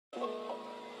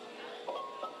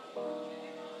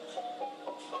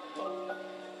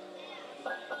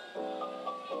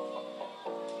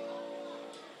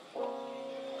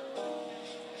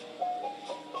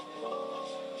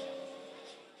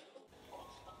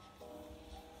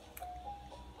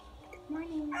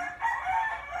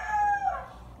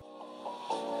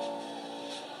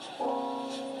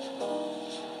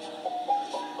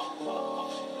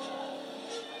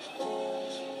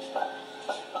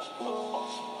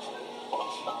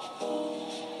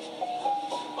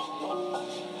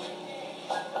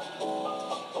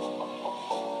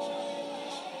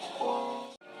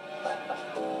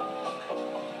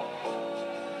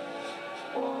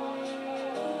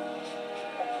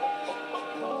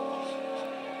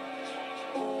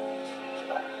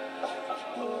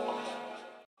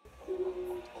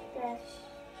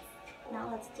Now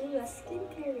let's do a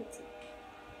skincare routine.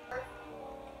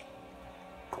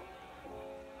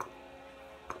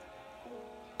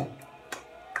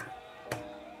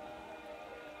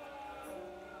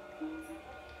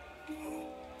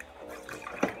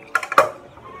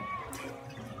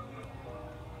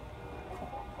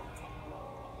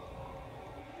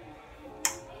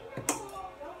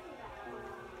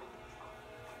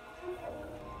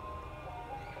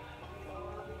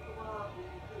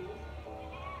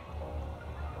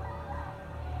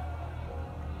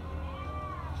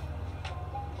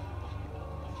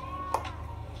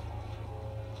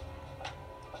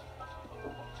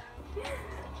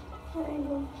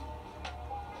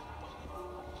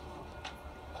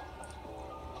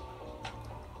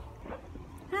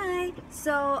 Hi!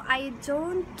 So I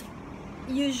don't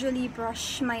usually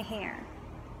brush my hair.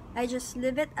 I just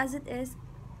leave it as it is,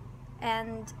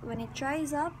 and when it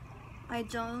dries up, I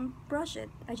don't brush it.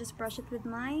 I just brush it with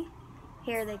my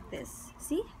hair like this.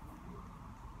 See?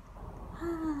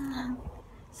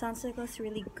 Sunsilk is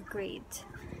really great.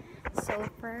 So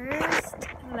first,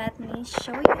 let me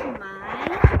show you my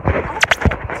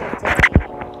outfit today.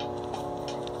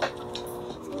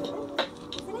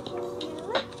 Isn't it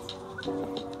cute?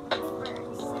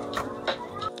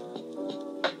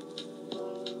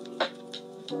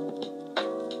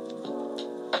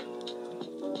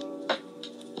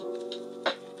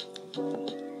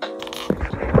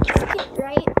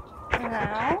 Right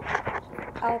now,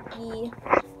 I'll be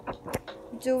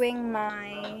doing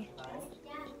my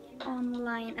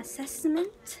online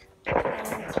assessment,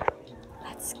 and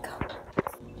let's go.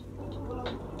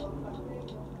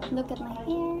 Look at my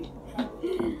hair.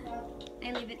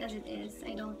 I leave it as it is.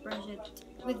 I don't brush it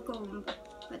with comb,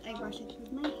 but I brush it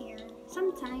with my hair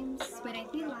sometimes when I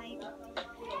feel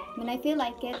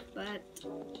like it, but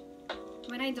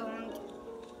when I don't,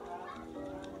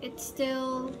 it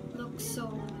still looks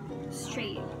so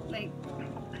straight. Like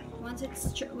once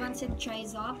it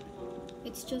dries up,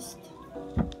 it's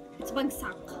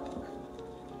bagsak.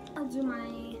 I'll do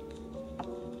my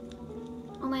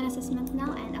online assessment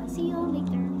now, and I'll see you all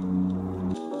later.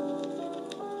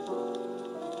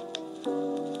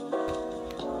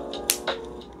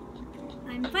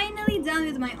 I'm finally done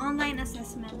with my online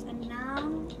assessment, and now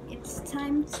it's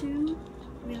time to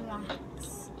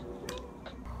relax.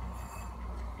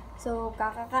 So,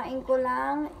 kakakain ko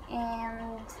lang,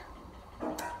 and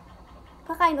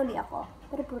kakain uli ako.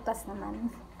 Pero prutas naman.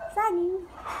 Saging!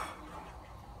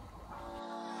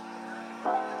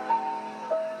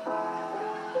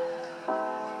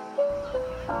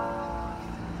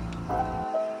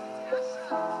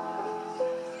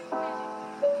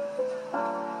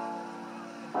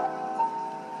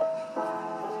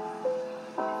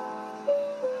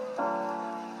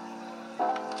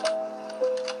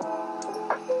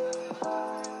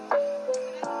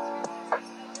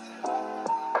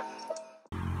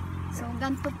 So,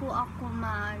 ganito po ako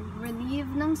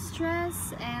mag-relieve ng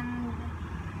stress and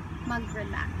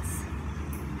mag-relax.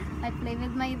 I play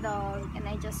with my dog and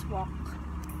I just walk.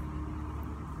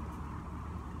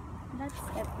 That's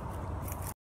it.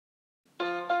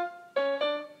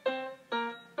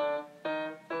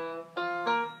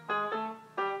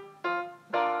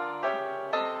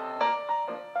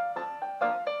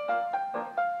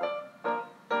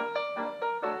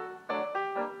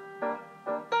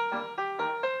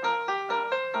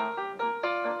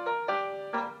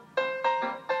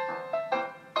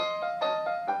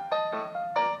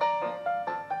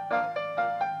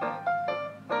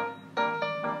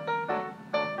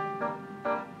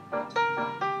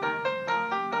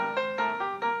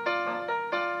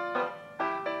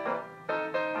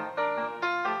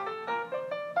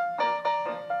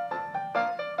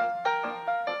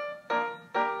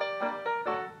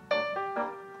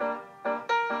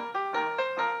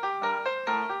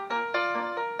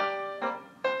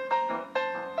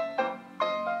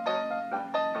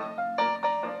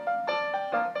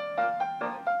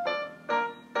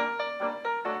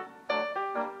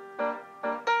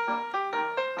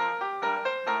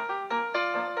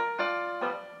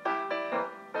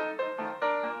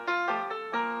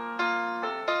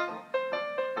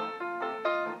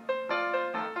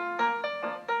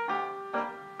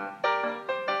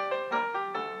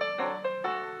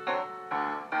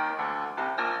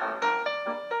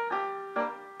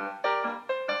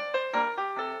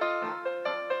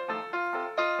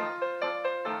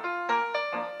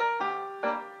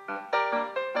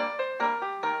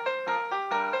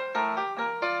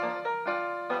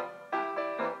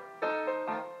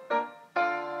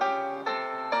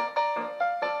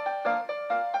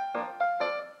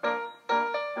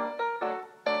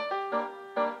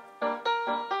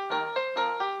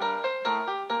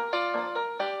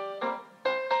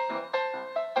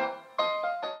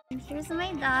 Here's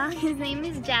my dog. His name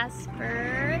is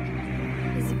Jasper.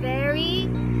 He's very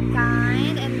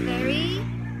kind and very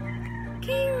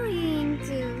caring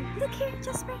too. Look here,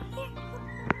 Jasper. Here.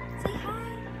 Say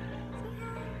hi. Say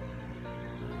hi.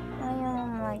 Ayaw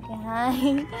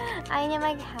mag-hi. Ayaw niya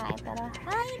mag-hi. Pero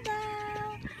hi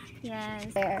daw. Yes.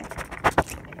 There.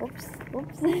 Oops.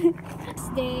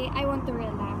 Today, I want to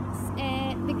relax.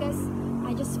 Because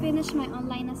I just finished my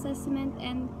online assessment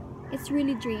and it's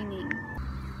really draining.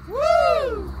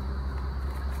 Woo!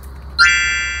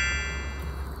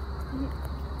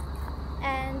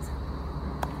 And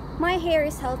my hair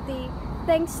is healthy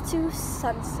thanks to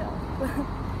Sunsilk.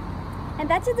 And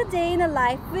that's it, the day in a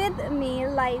life with me,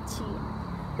 Lychee.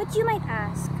 But you might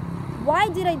ask, why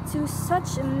did I do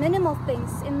such minimal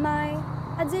things in my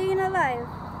a day in a life?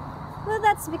 Well,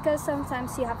 that's because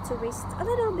sometimes you have to waste a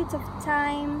little bit of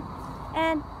time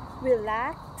and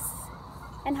relax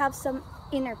and have some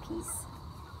inner peace.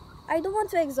 I don't want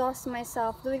to exhaust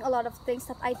myself doing a lot of things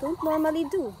that I don't normally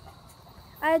do.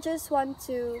 I just want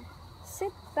to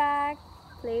sit back,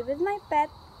 play with my pet,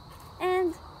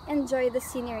 and enjoy the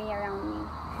scenery around me.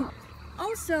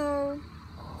 Also,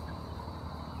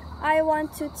 I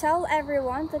want to tell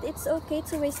everyone that it's okay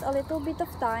to waste a little bit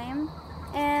of time,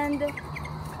 and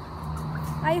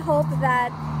I hope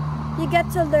that you get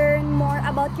to learn more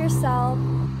about yourself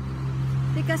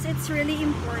because it's really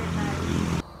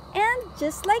important. And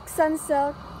just like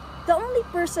Sunsilk, the only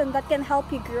person that can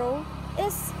help you grow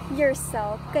is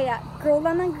yourself. Kaya grow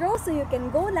lang ng grow so you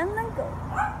can go lang ng go.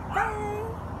 Bye!